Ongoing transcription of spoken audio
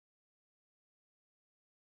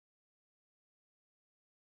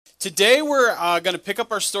Today we're going to pick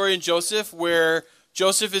up our story in Joseph, where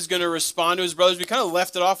Joseph is going to respond to his brothers. We kind of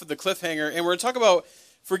left it off with the cliffhanger, and we're going to talk about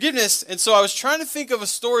forgiveness. And so I was trying to think of a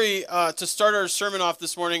story to start our sermon off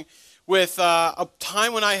this morning with a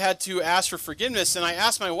time when I had to ask for forgiveness. And I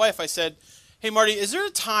asked my wife, I said, hey, Marty, is there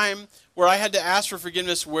a time where I had to ask for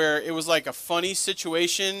forgiveness where it was like a funny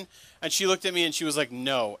situation? And she looked at me and she was like,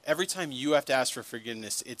 no, every time you have to ask for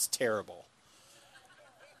forgiveness, it's terrible.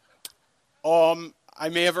 I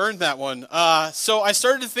may have earned that one. So I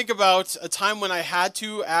started to think about a time when I had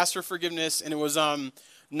to ask for forgiveness, and it was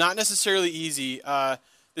not necessarily easy.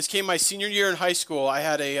 This came my senior year in high school. I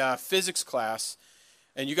had a physics class,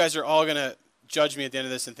 and you guys are all going to judge me at the end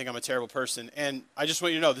of this and think I'm a terrible person. And I just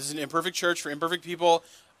want you to know, this is an imperfect church for imperfect people.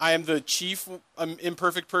 I am the chief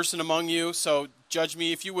imperfect person among you, so judge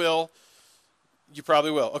me if you will. You probably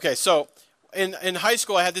will. Okay, so in high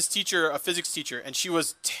school, I had this teacher, a physics teacher, and she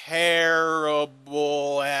was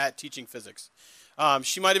terrible at teaching physics.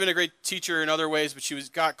 She might have been a great teacher in other ways, but she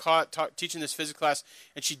got caught teaching this physics class,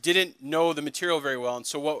 and she didn't know the material very well. And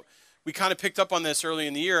so what we kind of picked up on this early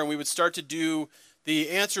in the year, and we would start to do the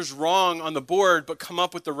answers wrong on the board, but come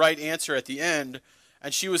up with the right answer at the end.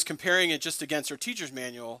 And she was comparing it just against her teacher's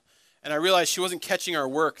manual, and I realized she wasn't catching our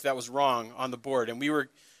work that was wrong on the board, and we were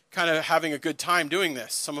kind of having a good time doing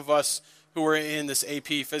this. Some of us who were in this AP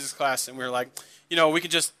physics class, and we were like, you know, we could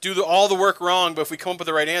just do all the work wrong, but if we come up with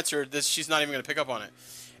the right answer, she's not even going to pick up on it.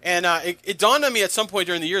 And it dawned on me at some point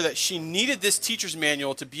during the year that she needed this teacher's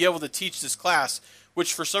manual to be able to teach this class,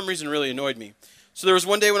 which for some reason really annoyed me. So there was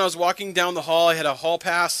one day when I was walking down the hall, I had a hall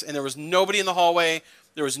pass, and there was nobody in the hallway,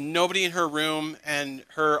 there was nobody in her room, and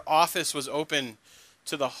her office was open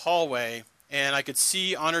to the hallway, and I could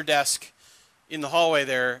see on her desk in the hallway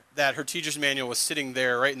there that her teacher's manual was sitting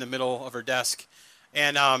there right in the middle of her desk.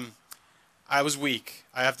 And I was weak.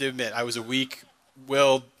 I have to admit, I was a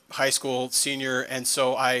weak-willed high school senior, and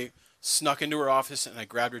so I snuck into her office and I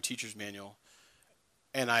grabbed her teacher's manual,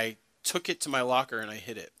 and I took it to my locker and I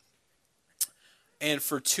hid it. And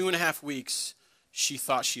for 2.5 weeks, she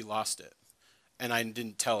thought she lost it, and I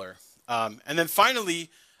didn't tell her. And then finally,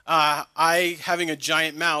 I, having a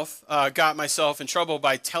giant mouth, got myself in trouble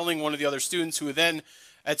by telling one of the other students, who then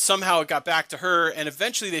somehow it got back to her, and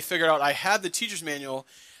eventually they figured out I had the teacher's manual,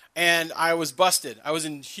 and I was busted. I was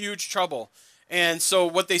in huge trouble. And so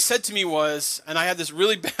what they said to me was, and I had this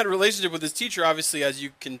really bad relationship with this teacher, obviously, as you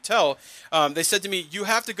can tell, they said to me, you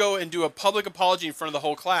have to go and do a public apology in front of the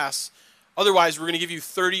whole class, otherwise we're going to give you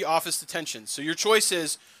 30 office detentions. So your choice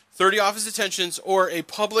is 30 office detentions or a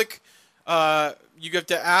public you have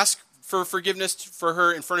to ask for forgiveness for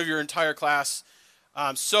her in front of your entire class.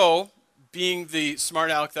 So, being the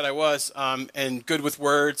smart aleck that I was, and good with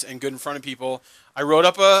words and good in front of people, I wrote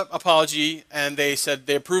up an apology, and they said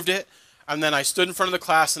they approved it. And then I stood in front of the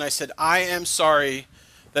class, and I said, I am sorry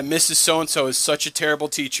that Mrs. So-and-so is such a terrible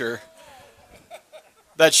teacher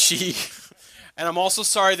that she... And I'm also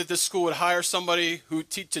sorry that this school would hire somebody who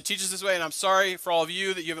to teach us this way. And I'm sorry for all of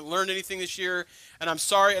you that you haven't learned anything this year. And I'm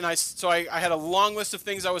sorry. And I had a long list of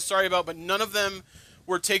things I was sorry about, but none of them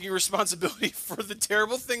were taking responsibility for the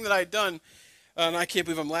terrible thing that I had done. And I can't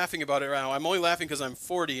believe I'm laughing about it right now. I'm only laughing because I'm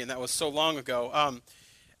 40, and that was so long ago.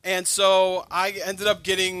 And so I ended up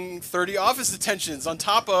getting 30 office detentions on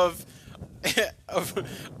top of an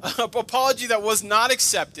apology that was not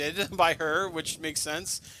accepted by her, which makes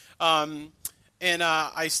sense. And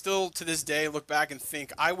I still, to this day, look back and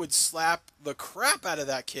think I would slap the crap out of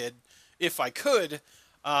that kid if I could.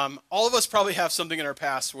 All of us probably have something in our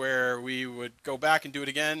past where we would go back and do it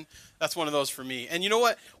again. That's one of those for me. And you know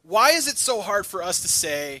what? Why is it so hard for us to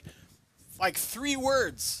say, like, 3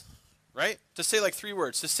 words, right? To say, like, 3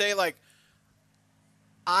 words. To say, like,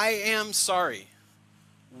 I am sorry.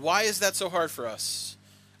 Why is that so hard for us?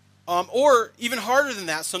 Or even harder than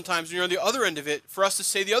that sometimes when you're on the other end of it, for us to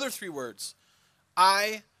say the other 3 words.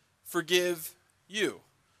 I forgive you,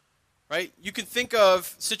 right? You can think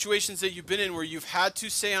of situations that you've been in where you've had to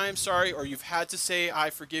say I am sorry, or you've had to say I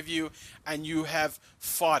forgive you, and you have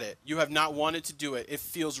fought it. You have not wanted to do it. It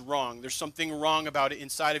feels wrong. There's something wrong about it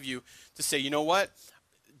inside of you to say, you know what?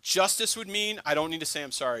 Justice would mean I don't need to say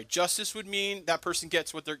I'm sorry. Justice would mean that person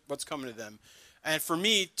gets what's coming to them. And for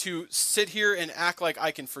me to sit here and act like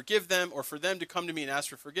I can forgive them, or for them to come to me and ask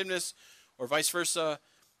for forgiveness, or vice versa,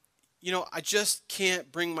 you know, I just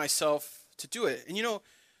can't bring myself to do it. And, you know,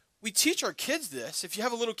 we teach our kids this. If you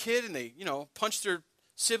have a little kid and they, you know, punch their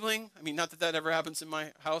sibling, I mean, not that that ever happens in my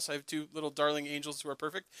house. I have 2 little darling angels who are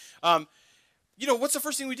perfect. You know, what's the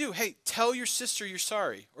first thing we do? Hey, tell your sister you're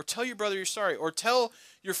sorry, or tell your brother you're sorry, or tell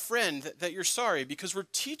your friend that you're sorry, because we're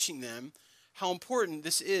teaching them how important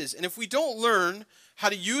this is. And if we don't learn how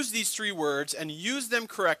to use these three words and use them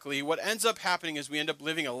correctly, what ends up happening is we end up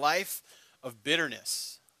living a life of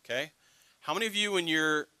bitterness, okay? How many of you, when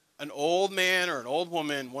you're an old man or an old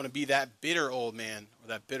woman, want to be that bitter old man or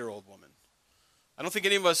that bitter old woman? I don't think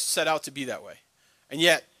any of us set out to be that way. And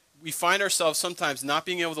yet, we find ourselves sometimes not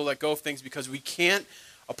being able to let go of things because we can't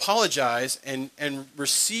apologize and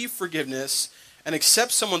receive forgiveness and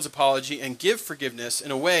accept someone's apology and give forgiveness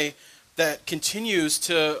in a way that continues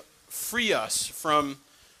to free us from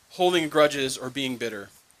holding grudges or being bitter.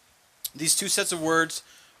 These two sets of words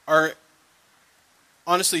are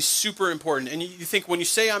honestly super important. And you think when you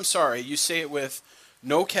say I'm sorry, you say it with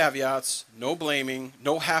no caveats, no blaming,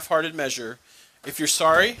 no half-hearted measure. If you're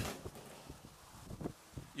sorry,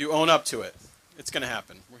 you own up to it. It's going to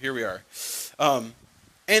happen. Here we are.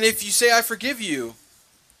 And if you say I forgive you,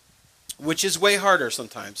 which is way harder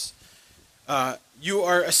sometimes, you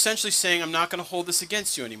are essentially saying I'm not going to hold this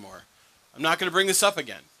against you anymore. I'm not going to bring this up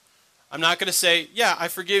again. I'm not going to say, yeah, I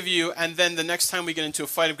forgive you, and then the next time we get into a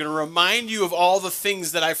fight, I'm going to remind you of all the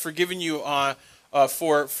things that I've forgiven you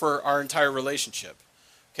for our entire relationship.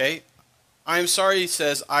 Okay? I'm sorry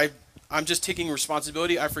says, I'm just taking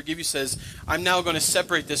responsibility. I forgive you says, I'm now going to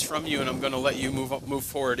separate this from you, and I'm going to let you move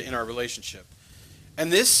forward in our relationship.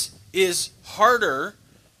 And this is harder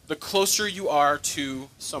the closer you are to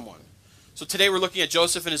someone. So today we're looking at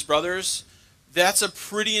Joseph and his brothers. That's a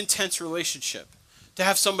pretty intense relationship. To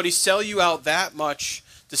have somebody sell you out that much,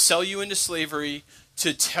 to sell you into slavery,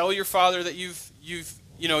 to tell your father that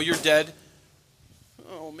you're dead.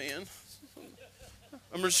 Oh man,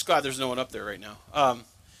 I'm just glad there's no one up there right now.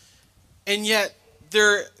 And yet,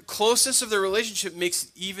 their closeness of their relationship makes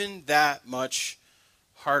it even that much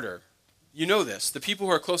harder. You know this. The people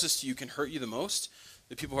who are closest to you can hurt you the most.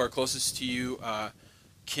 The people who are closest to you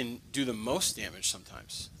can do the most damage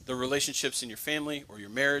sometimes. The relationships in your family or your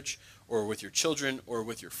marriage or with your children or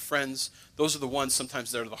with your friends, those are the ones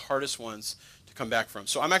sometimes that are the hardest ones to come back from.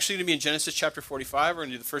 So I'm actually going to be in Genesis chapter 45. We're going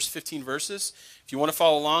to do the first 15 verses. If you want to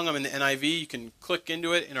follow along, I'm in the NIV. You can click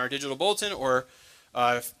into it in our digital bulletin, or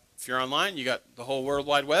if you're online, you got the whole World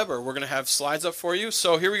Wide Web, or we're going to have slides up for you.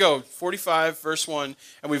 So here we go, 45, verse 1,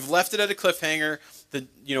 and we've left it at a cliffhanger.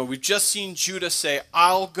 We've just seen Judah say,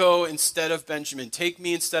 I'll go instead of Benjamin, take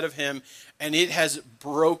me instead of him, and it has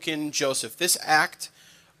broken Joseph. This act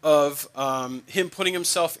of him putting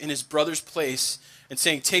himself in his brother's place and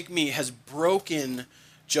saying, take me, has broken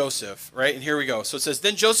Joseph, right? And here we go. So it says,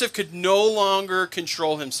 then Joseph could no longer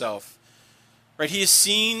control himself. Right, he has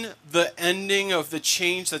seen the ending of the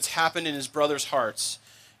change that's happened in his brothers' hearts.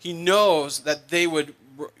 He knows that they would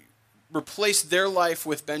replace their life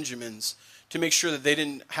with Benjamin's to make sure that they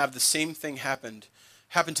didn't have the same thing happen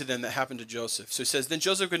to them that happened to Joseph. So he says, then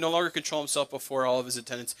Joseph could no longer control himself before all of his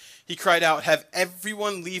attendants. He cried out, have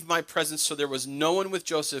everyone leave my presence. So there was no one with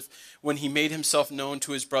Joseph when he made himself known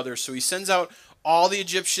to his brothers. So he sends out all the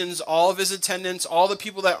Egyptians, all of his attendants, all the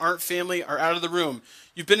people that aren't family are out of the room.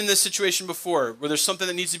 You've been in this situation before where there's something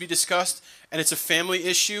that needs to be discussed and it's a family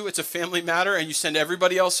issue, it's a family matter, and you send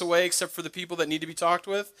everybody else away except for the people that need to be talked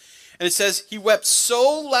with. And it says, he wept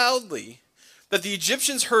so loudly that the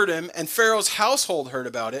Egyptians heard him and Pharaoh's household heard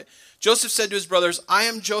about it. Joseph said to his brothers, I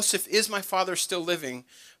am Joseph, is my father still living?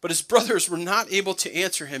 But his brothers were not able to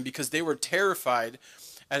answer him because they were terrified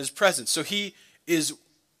at his presence. So he is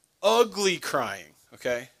ugly crying,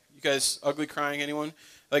 okay? You guys ugly crying, anyone?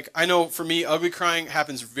 Like, I know for me, ugly crying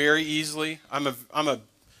happens very easily. I'm a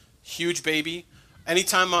huge baby.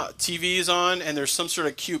 Anytime TV is on and there's some sort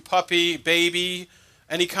of cute puppy, baby,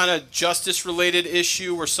 any kind of justice-related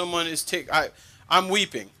issue where someone is I'm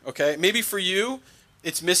weeping, okay? Maybe for you,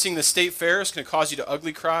 it's missing the state fair. It's going to cause you to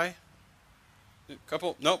ugly cry. A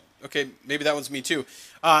couple? Nope. Okay, maybe that one's me too.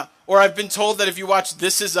 Or I've been told that if you watch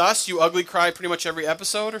This Is Us, you ugly cry pretty much every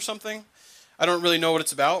episode or something. I don't really know what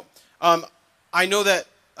it's about. I know that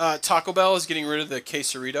Taco Bell is getting rid of the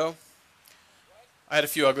quesarito. I had a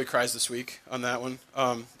few ugly cries this week on that one,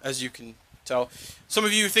 as you can tell. Some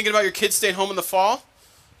of you are thinking about your kids staying home in the fall,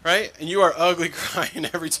 right? And you are ugly crying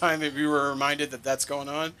every time if you were reminded that that's going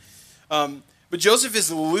on. But Joseph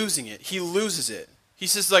is losing it. He loses it. He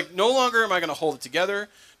says, like, no longer am I going to hold it together.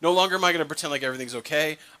 No longer am I going to pretend like everything's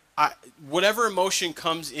okay. Whatever emotion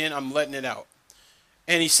comes in, I'm letting it out.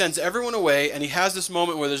 And he sends everyone away, and he has this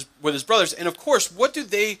moment with his brothers. And, of course, what do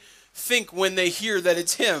they think when they hear that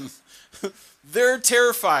it's him? They're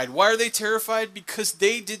terrified. Why are they terrified? Because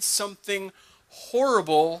they did something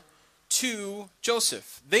horrible to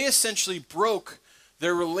Joseph. They essentially broke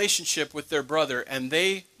their relationship with their brother, and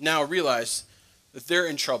they now realize that they're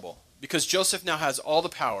in trouble because Joseph now has all the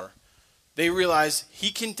power. They realize he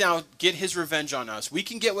can now get his revenge on us. We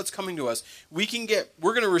can get what's coming to us. We're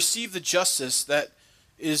going to receive the justice that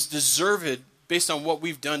is deserved based on what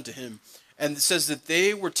we've done to him. And it says that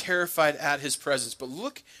they were terrified at his presence. But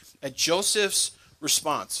look at Joseph's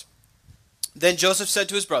response. Then Joseph said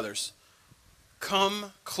to his brothers,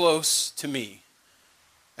 "Come close to me."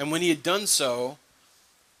 And when he had done so,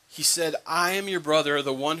 he said, "I am your brother,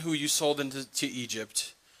 the one who you sold into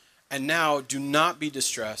Egypt. And now do not be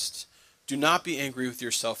distressed. Do not be angry with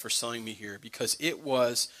yourself for selling me here, because it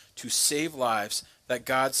was to save lives that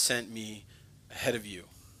God sent me ahead of you."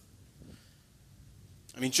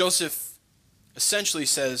 I mean, Joseph essentially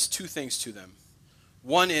says two things to them.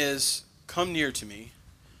 One is, come near to me.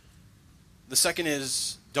 The second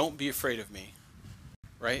is, don't be afraid of me,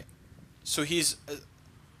 right? So he's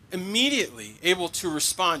immediately able to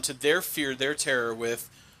respond to their fear, their terror with,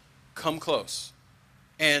 come close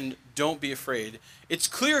and don't be afraid. It's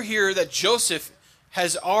clear here that Joseph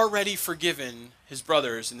has already forgiven his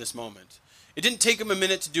brothers in this moment. It didn't take him a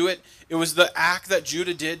minute to do it. It was the act that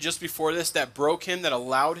Judah did just before this that broke him, that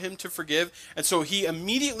allowed him to forgive. And so he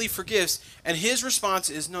immediately forgives, and his response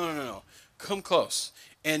is, no. Come close,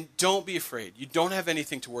 and don't be afraid. You don't have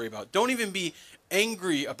anything to worry about. Don't even be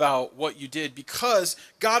angry about what you did, because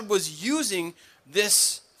God was using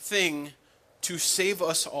this thing to save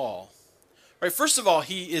us all. Right? First of all,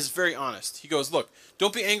 he is very honest. He goes, look,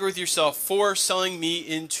 don't be angry with yourself for selling me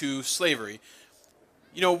into slavery.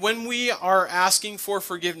 You know, when we are asking for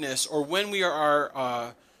forgiveness, or when we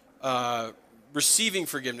are receiving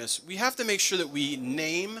forgiveness, we have to make sure that we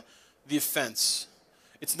name the offense.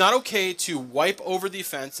 It's not okay to wipe over the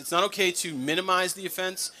offense. It's not okay to minimize the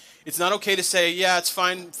offense. It's not okay to say, yeah, it's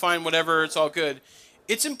fine, whatever, it's all good.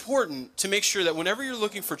 It's important to make sure that whenever you're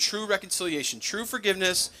looking for true reconciliation, true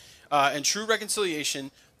forgiveness, and true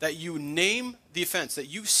reconciliation, that you name the offense, that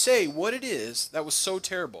you say what it is that was so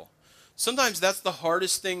terrible. Sometimes that's the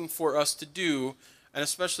hardest thing for us to do, and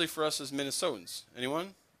especially for us as Minnesotans.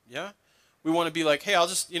 Anyone? Yeah? We want to be like, hey, I'll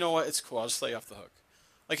just, you know what, it's cool, I'll just let you off the hook.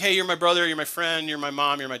 Like, hey, you're my brother, you're my friend, you're my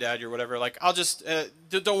mom, you're my dad, you're whatever. Like, I'll just,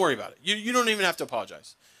 don't worry about it. You don't even have to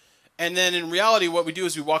apologize. And then in reality, what we do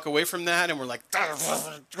is we walk away from that and we're like,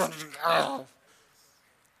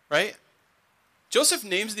 right? Joseph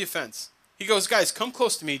names the offense. He goes, guys, come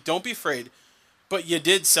close to me, don't be afraid, but you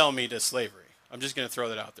did sell me to slavery. I'm just going to throw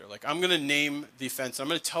that out there. Like, I'm going to name the offense. I'm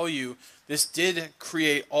going to tell you this did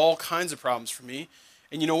create all kinds of problems for me.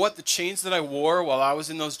 And you know what? The chains that I wore while I was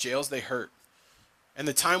in those jails, they hurt. And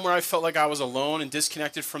the time where I felt like I was alone and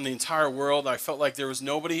disconnected from the entire world, I felt like there was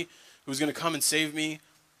nobody who was going to come and save me,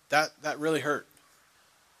 that really hurt.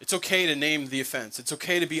 It's okay to name the offense. It's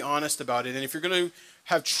okay to be honest about it. And if you're going to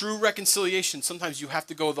have true reconciliation, sometimes you have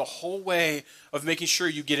to go the whole way of making sure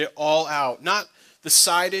you get it all out. Not the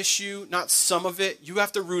side issue, not some of it. You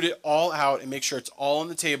have to root it all out and make sure it's all on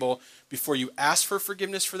the table before you ask for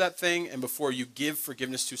forgiveness for that thing and before you give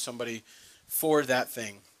forgiveness to somebody for that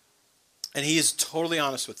thing. And he is totally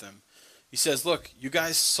honest with them. He says, look, you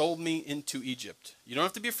guys sold me into Egypt. You don't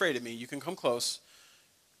have to be afraid of me. You can come close.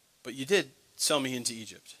 But you did sell me into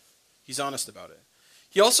Egypt. He's honest about it.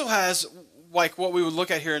 He also has, like what we would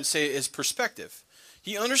look at here and say is perspective.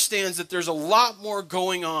 He understands that there's a lot more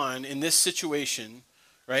going on in this situation,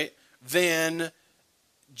 right, than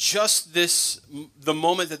just the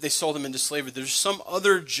moment that they sold him into slavery. There's some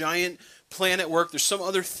other giant plan at work. There's some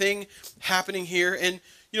other thing happening here. And,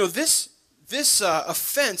 you know, this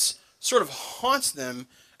offense sort of haunts them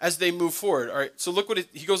as they move forward. All right, so look what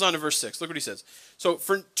he goes on to verse 6. Look what he says. So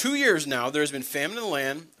for 2 years now, there has been famine in the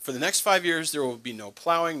land. For the next 5 years, there will be no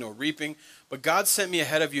plowing, no reaping. But God sent me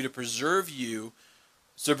ahead of you to preserve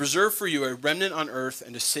for you a remnant on earth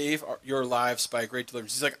and to save your lives by a great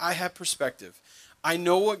deliverance. He's like, I have perspective. I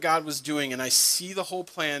know what God was doing, and I see the whole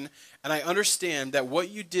plan, and I understand that what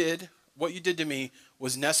you did to me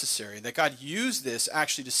was necessary, that God used this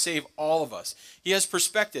actually to save all of us. He has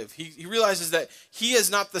perspective. He realizes that he is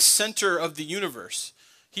not the center of the universe.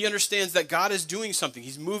 He understands that God is doing something.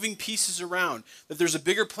 He's moving pieces around, that there's a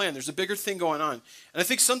bigger plan, there's a bigger thing going on. And I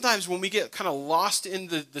think sometimes when we get kind of lost in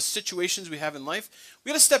the situations we have in life, we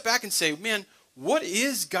got to step back and say, man, what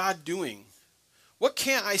is God doing? What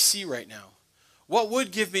can't I see right now? What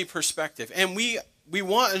would give me perspective? And we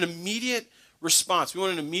want an immediate response. We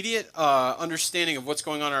want an immediate understanding of what's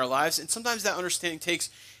going on in our lives. And sometimes that understanding takes,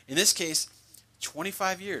 in this case,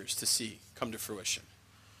 25 years to see come to fruition.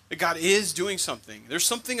 That God is doing something. There's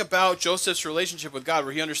something about Joseph's relationship with God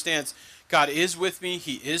where he understands God is with me,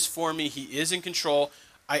 he is for me, he is in control.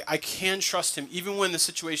 I can trust him even when the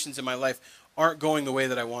situations in my life aren't going the way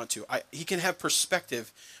that I want to. He can have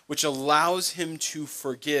perspective, which allows him to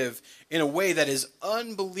forgive in a way that is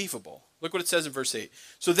unbelievable. Look what it says in verse 8.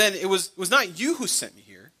 So then it was not you who sent me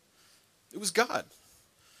here. It was God.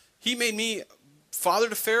 He made me father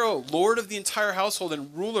to Pharaoh, lord of the entire household,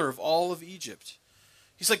 and ruler of all of Egypt.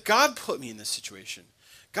 He's like, God put me in this situation.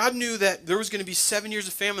 God knew that there was going to be 7 years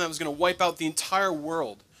of famine that was going to wipe out the entire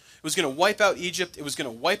world. It was going to wipe out Egypt. It was going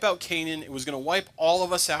to wipe out Canaan. It was going to wipe all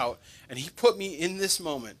of us out. And he put me in this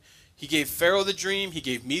moment. He gave Pharaoh the dream. He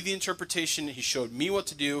gave me the interpretation. He showed me what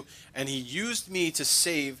to do. And he used me to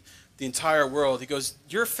save the entire world. He goes,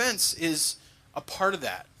 your offense is a part of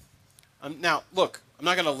that. Now, look, I'm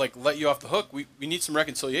not going to let you off the hook. We need some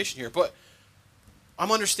reconciliation here. But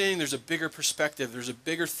I'm understanding there's a bigger perspective. There's a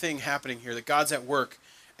bigger thing happening here, that God's at work.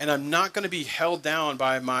 And I'm not going to be held down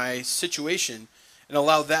by my situation and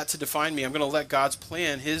allow that to define me. I'm going to let God's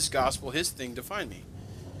plan, his gospel, his thing define me.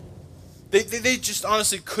 They just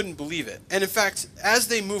honestly couldn't believe it. And in fact, as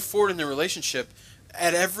they move forward in their relationship,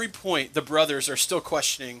 at every point, the brothers are still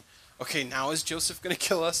questioning, okay, now is Joseph going to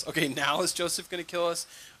kill us? Okay, now is Joseph going to kill us?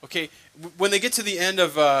 Okay, when they get to the end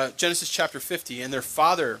of Genesis chapter 50 and their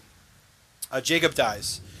father, Jacob,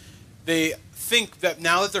 dies, they think that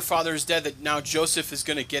now that their father is dead, that now Joseph is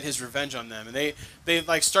going to get his revenge on them. And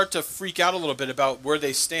they start to freak out a little bit about where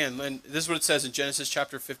they stand. And this is what it says in Genesis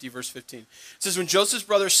chapter 50, verse 15. It says, when Joseph's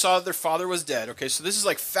brothers saw that their father was dead, okay, so this is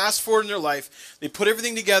like fast forward in their life. They put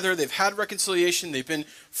everything together. They've had reconciliation. They've been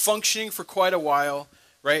functioning for quite a while,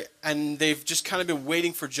 right? And they've just kind of been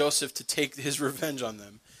waiting for Joseph to take his revenge on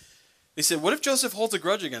them. They said, what if Joseph holds a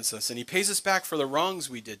grudge against us and he pays us back for the wrongs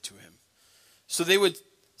we did to him? So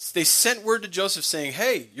they sent word to Joseph saying,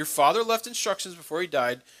 hey, your father left instructions before he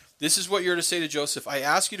died. This is what you're to say to Joseph. I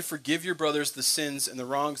ask you to forgive your brothers the sins and the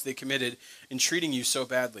wrongs they committed in treating you so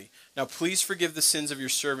badly. Now please forgive the sins of your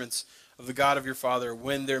servants, of the God of your father.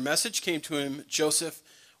 When their message came to him, Joseph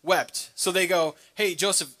wept. So they go, hey,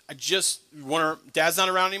 Joseph, Dad's not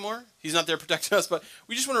around anymore. He's not there protecting us, but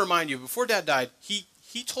we just want to remind you, before Dad died, he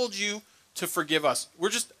told you to forgive us. We're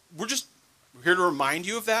just here to remind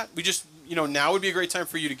you of that. We just, now would be a great time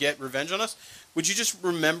for you to get revenge on us. Would you just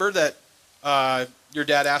remember that your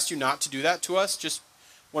dad asked you not to do that to us? Just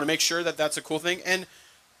want to make sure that that's a cool thing. And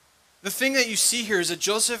the thing that you see here is that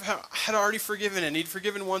Joseph had already forgiven, and he'd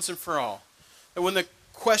forgiven once and for all. And when the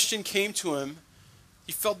question came to him,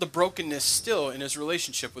 he felt the brokenness still in his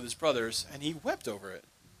relationship with his brothers, and he wept over it.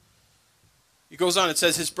 He goes on, it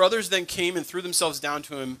says, his brothers then came and threw themselves down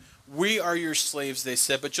to him. We are your slaves, they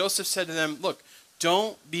said. But Joseph said to them, look,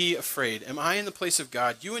 don't be afraid. Am I in the place of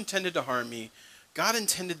God? You intended to harm me. God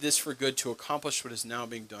intended this for good to accomplish what is now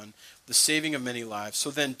being done, the saving of many lives. So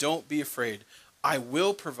then don't be afraid. I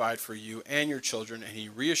will provide for you and your children. And he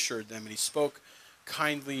reassured them, and he spoke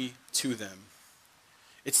kindly to them.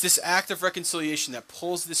 It's this act of reconciliation that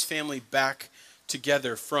pulls this family back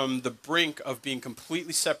together from the brink of being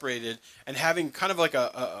completely separated and having kind of like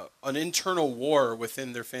an internal war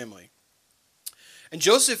within their family. And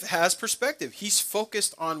Joseph has perspective. He's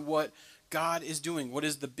focused on what God is doing. What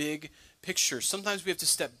is the big picture? Sometimes we have to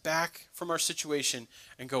step back from our situation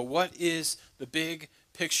and go, what is the big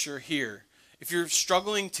picture here? If you're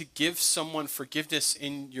struggling to give someone forgiveness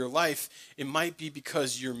in your life, it might be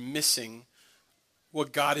because you're missing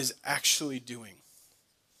what God is actually doing.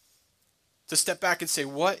 To step back and say,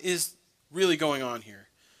 what is really going on here?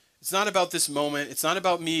 It's not about this moment. It's not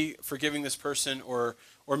about me forgiving this person or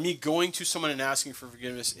me going to someone and asking for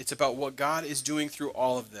forgiveness. It's about what God is doing through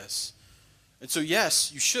all of this. And so,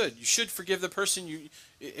 yes, you should. You should forgive the person.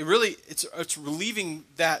 It's relieving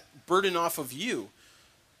that burden off of you.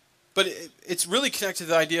 But it's really connected to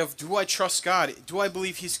the idea of, do I trust God? Do I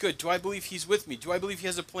believe he's good? Do I believe he's with me? Do I believe he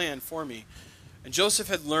has a plan for me? And Joseph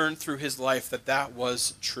had learned through his life that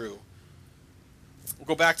was true. We'll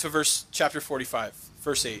go back to chapter 45,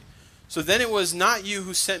 verse 8. So then it was not you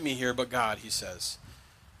who sent me here, but God, he says.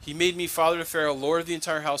 He made me father to Pharaoh, lord of the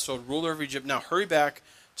entire household, ruler of Egypt. Now hurry back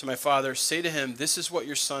to my father. Say to him, this is what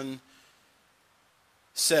your son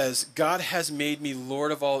says. God has made me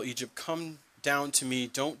lord of all Egypt. Come down to me.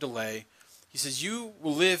 Don't delay. He says, you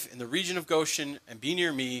will live in the region of Goshen and be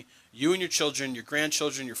near me. You and your children, your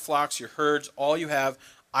grandchildren, your flocks, your herds, all you have,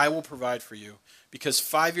 I will provide for you. Because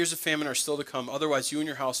 5 years of famine are still to come. Otherwise, you and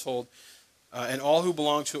your household and all who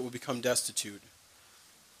belong to it will become destitute.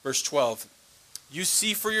 Verse 12. You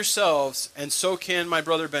see for yourselves, and so can my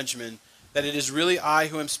brother Benjamin, that it is really I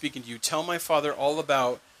who am speaking to you. Tell my father all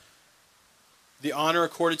about the honor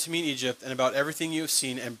accorded to me in Egypt and about everything you have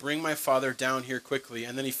seen, and bring my father down here quickly.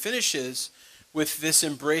 And then he finishes with this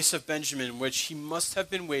embrace of Benjamin, which he must have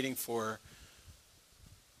been waiting for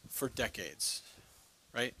for decades,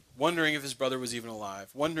 right? Wondering if his brother was even alive,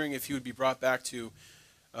 wondering if he would be brought back to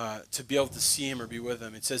be able to see him or be with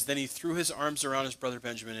him. It says, then he threw his arms around his brother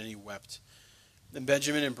Benjamin and he wept. Then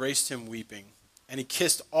Benjamin embraced him weeping, and he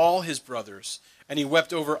kissed all his brothers, and he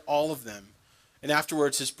wept over all of them. And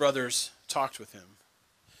afterwards his brothers talked with him.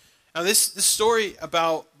 Now this story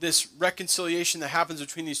about this reconciliation that happens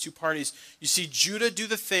between these two parties, you see Judah do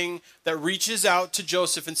the thing that reaches out to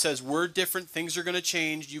Joseph and says, we're different, things are going to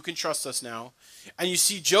change, you can trust us now. And you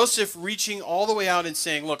see Joseph reaching all the way out and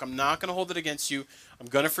saying, look, I'm not going to hold it against you, I'm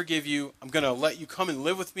going to forgive you, I'm going to let you come and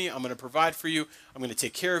live with me, I'm going to provide for you, I'm going to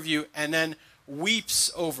take care of you, and then weeps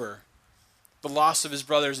over the loss of his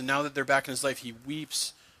brothers, and now that they're back in his life, he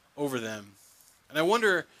weeps over them. And I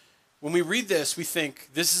wonder, when we read this, we think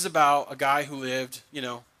this is about a guy who lived,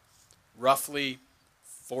 roughly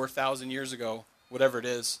 4,000 years ago, whatever it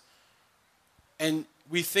is. And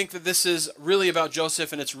we think that this is really about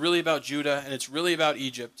Joseph, and it's really about Judah, and it's really about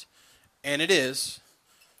Egypt. And it is.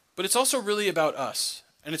 But it's also really about us.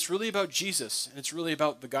 And it's really about Jesus. And it's really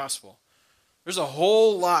about the gospel. There's a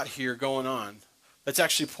whole lot here going on that's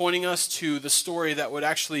actually pointing us to the story that would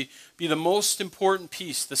actually be the most important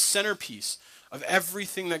piece, the centerpiece of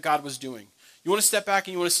everything that God was doing. You want to step back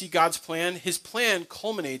and you want to see God's plan? His plan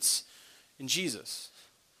culminates in Jesus.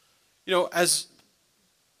 As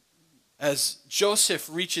Joseph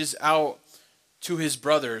reaches out to his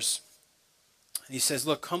brothers, and he says,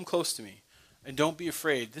 look, come close to me and don't be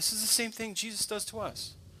afraid. This is the same thing Jesus does to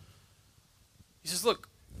us. He says, look,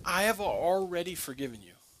 I have already forgiven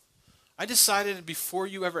you. I decided before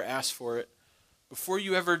you ever asked for it, before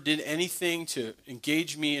you ever did anything to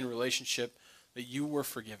engage me in relationship, that you were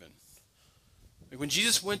forgiven. Like when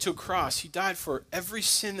Jesus went to a cross, he died for every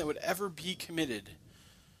sin that would ever be committed.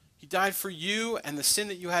 He died for you and the sin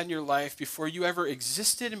that you had in your life before you ever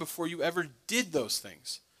existed and before you ever did those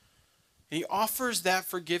things. And he offers that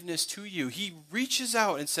forgiveness to you. He reaches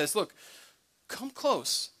out and says, look, come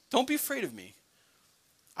close. Don't be afraid of me.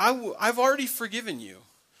 I've already forgiven you.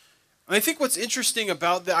 And I think what's interesting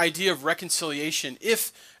about the idea of reconciliation,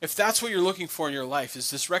 if that's what you're looking for in your life, is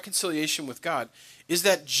this reconciliation with God, is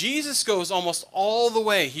that Jesus goes almost all the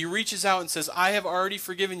way. He reaches out and says, I have already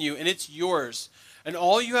forgiven you, and it's yours. And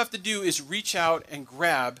all you have to do is reach out and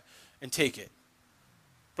grab and take it.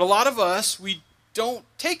 But a lot of us, we don't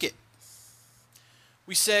take it.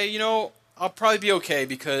 We say, I'll probably be okay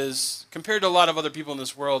because compared to a lot of other people in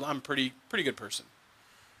this world, I'm a pretty good person.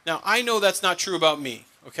 Now, I know that's not true about me,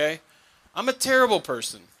 okay? I'm a terrible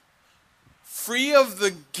person. Free of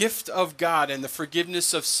the gift of God and the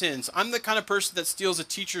forgiveness of sins. I'm the kind of person that steals a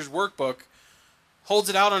teacher's workbook, holds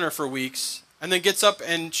it out on her for weeks, and then gets up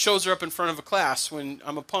and shows her up in front of a class when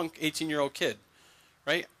I'm a punk 18-year-old kid,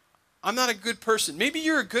 right? I'm not a good person. Maybe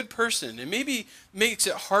you're a good person, and maybe it makes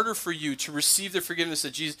it harder for you to receive the forgiveness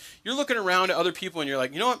of Jesus. You're looking around at other people, and you're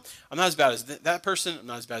like, you know what? I'm not as bad as that person. I'm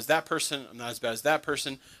not as bad as that person. I'm not as bad as that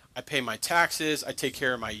person. I pay my taxes. I take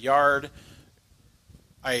care of my yard.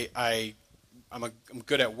 I'm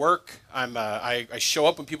good at work. I show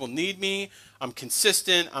up when people need me. I'm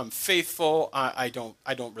consistent. I'm faithful. I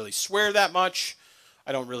don't really swear that much.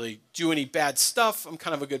 I don't really do any bad stuff. I'm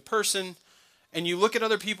kind of a good person. And you look at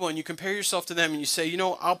other people and you compare yourself to them and you say,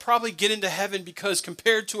 I'll probably get into heaven because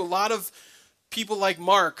compared to a lot of people like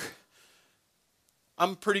Mark,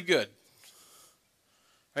 I'm pretty good.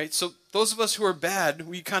 Right? So those of us who are bad,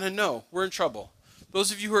 we kind of know we're in trouble.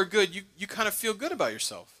 Those of you who are good, you kind of feel good about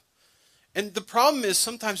yourself. And the problem is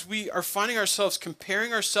sometimes we are finding ourselves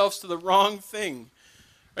comparing ourselves to the wrong thing.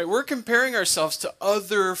 Right? We're comparing ourselves to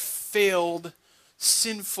other failed,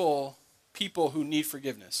 sinful people who need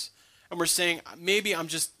forgiveness. And we're saying, maybe I'm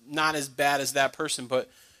just not as bad as that person, but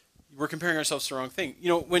we're comparing ourselves to the wrong thing.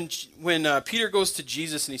 When Peter goes to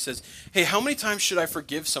Jesus and he says, hey, how many times should I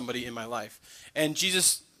forgive somebody in my life? And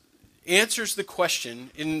Jesus answers the question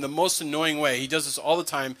in the most annoying way. He does this all the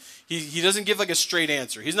time. He doesn't give like a straight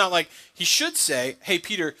answer. He's not like, he should say, hey,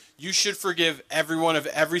 Peter, you should forgive everyone of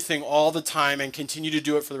everything all the time and continue to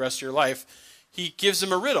do it for the rest of your life. He gives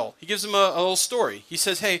him a riddle. He gives him a little story. He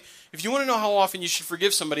says, hey, if you want to know how often you should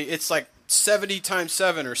forgive somebody, it's like 70 times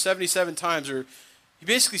 7 or 77 times. Or he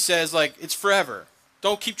basically says, like, it's forever.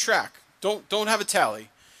 Don't keep track. Don't have a tally.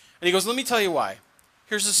 And he goes, let me tell you why.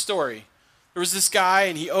 Here's the story. There was this guy,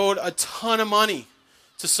 and he owed a ton of money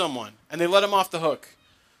to someone, and they let him off the hook.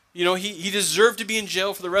 He deserved to be in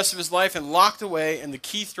jail for the rest of his life and locked away and the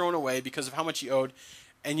key thrown away because of how much he owed.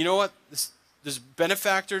 And you know what? This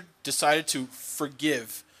benefactor decided to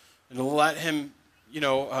forgive and to let him,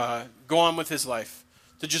 go on with his life,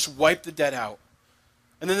 to just wipe the debt out.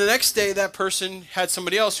 And then the next day, that person had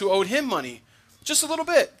somebody else who owed him money. Just a little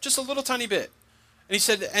bit, just a little tiny bit. And he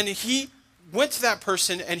said, and he went to that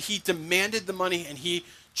person and he demanded the money and he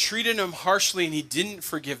treated him harshly and he didn't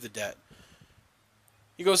forgive the debt.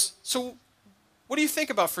 He goes, so what do you think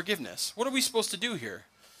about forgiveness? What are we supposed to do here?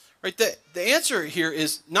 Right? The answer here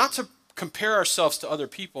is not to compare ourselves to other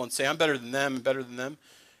people and say, I'm better than them and better than them.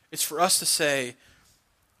 It's for us to say,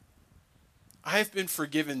 I have been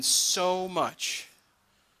forgiven so much.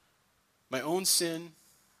 My own sin,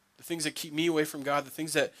 the things that keep me away from God, the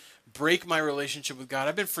things that break my relationship with God.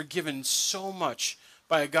 I've been forgiven so much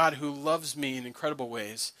by a God who loves me in incredible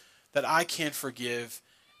ways that I can't forgive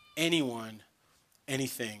anyone,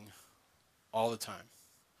 anything, all the time.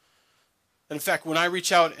 And in fact, when I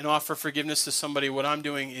reach out and offer forgiveness to somebody, what I'm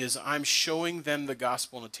doing is I'm showing them the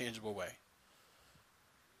gospel in a tangible way.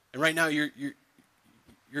 And right now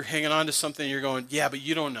you're hanging on to something and you're going, yeah, but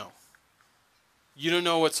you don't know. You don't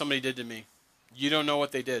know what somebody did to me. You don't know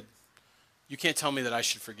what they did. You can't tell me that I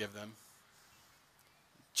should forgive them.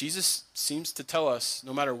 Jesus seems to tell us,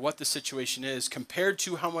 no matter what the situation is, compared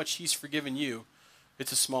to how much he's forgiven you,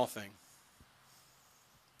 it's a small thing.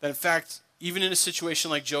 That in fact, even in a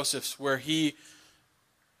situation like Joseph's, where he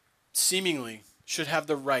seemingly should have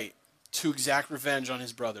the right to exact revenge on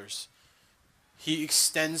his brothers, he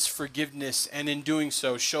extends forgiveness and in doing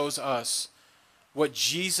so shows us what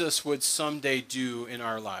Jesus would someday do in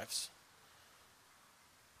our lives.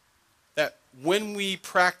 That when we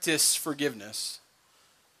practice forgiveness,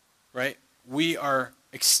 right, we are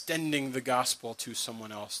extending the gospel to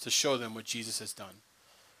someone else to show them what Jesus has done.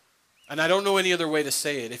 And I don't know any other way to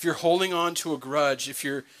say it. If you're holding on to a grudge, if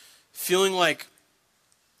you're feeling like,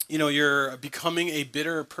 you're becoming a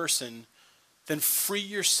bitter person, then free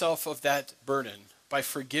yourself of that burden by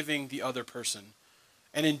forgiving the other person.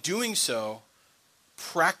 And in doing so,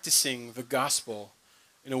 practicing the gospel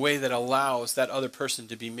in a way that allows that other person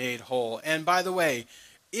to be made whole. And by the way,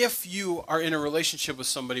 if you are in a relationship with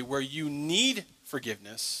somebody where you need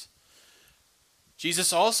forgiveness,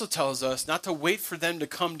 Jesus also tells us not to wait for them to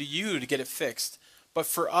come to you to get it fixed, but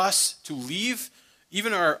for us to leave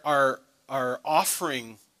even our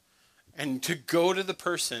offering and to go to the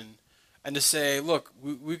person and to say, look,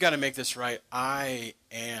 we've got to make this right. I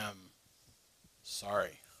am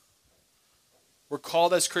sorry. We're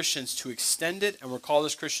called as Christians to extend it, and we're called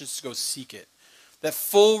as Christians to go seek it. That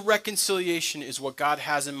full reconciliation is what God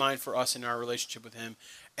has in mind for us in our relationship with him.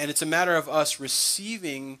 And it's a matter of us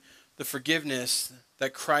receiving the forgiveness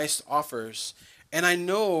that Christ offers. And I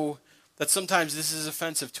know that sometimes this is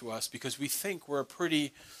offensive to us because we think we're a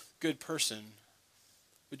pretty good person.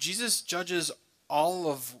 But Jesus judges all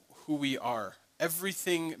of who we are.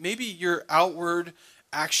 Everything, maybe your outward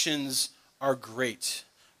actions are great,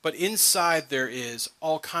 but inside there is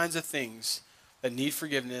all kinds of things that need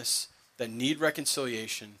forgiveness, that need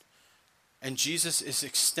reconciliation. And Jesus is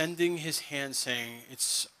extending his hand saying,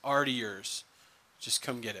 it's already yours. Just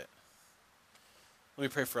come get it. Let me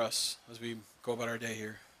pray for us as we go about our day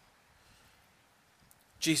here.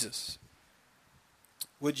 Jesus,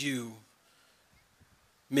 would you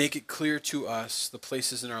make it clear to us the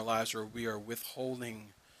places in our lives where we are withholding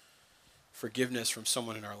forgiveness from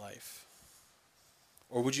someone in our life?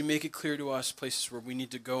 Or would you make it clear to us places where we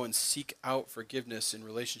need to go and seek out forgiveness in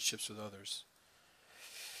relationships with others?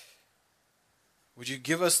 Would you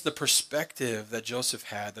give us the perspective that Joseph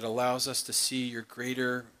had that allows us to see your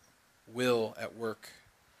greater will at work?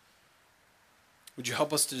 Would you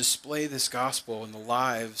help us to display this gospel in the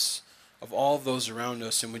lives of all of those around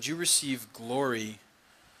us? And would you receive glory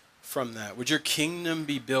from that? Would your kingdom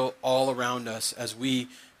be built all around us as we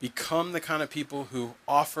become the kind of people who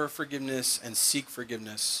offer forgiveness and seek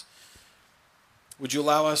forgiveness? Would you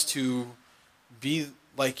allow us to be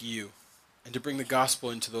like you and to bring the gospel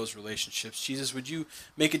into those relationships? Jesus, would you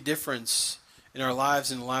make a difference in our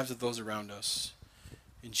lives and the lives of those around us?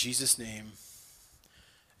 In Jesus' name,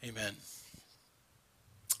 amen.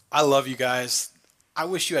 I love you guys. I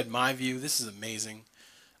wish you had my view. This is amazing.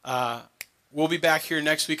 We'll be back here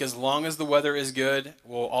next week as long as the weather is good.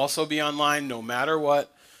 We'll also be online no matter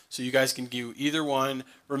what, so you guys can do either one.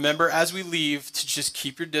 Remember, as we leave, to just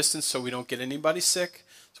keep your distance so we don't get anybody sick,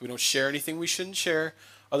 so we don't share anything we shouldn't share.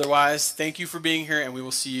 Otherwise, thank you for being here, and we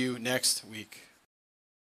will see you next week.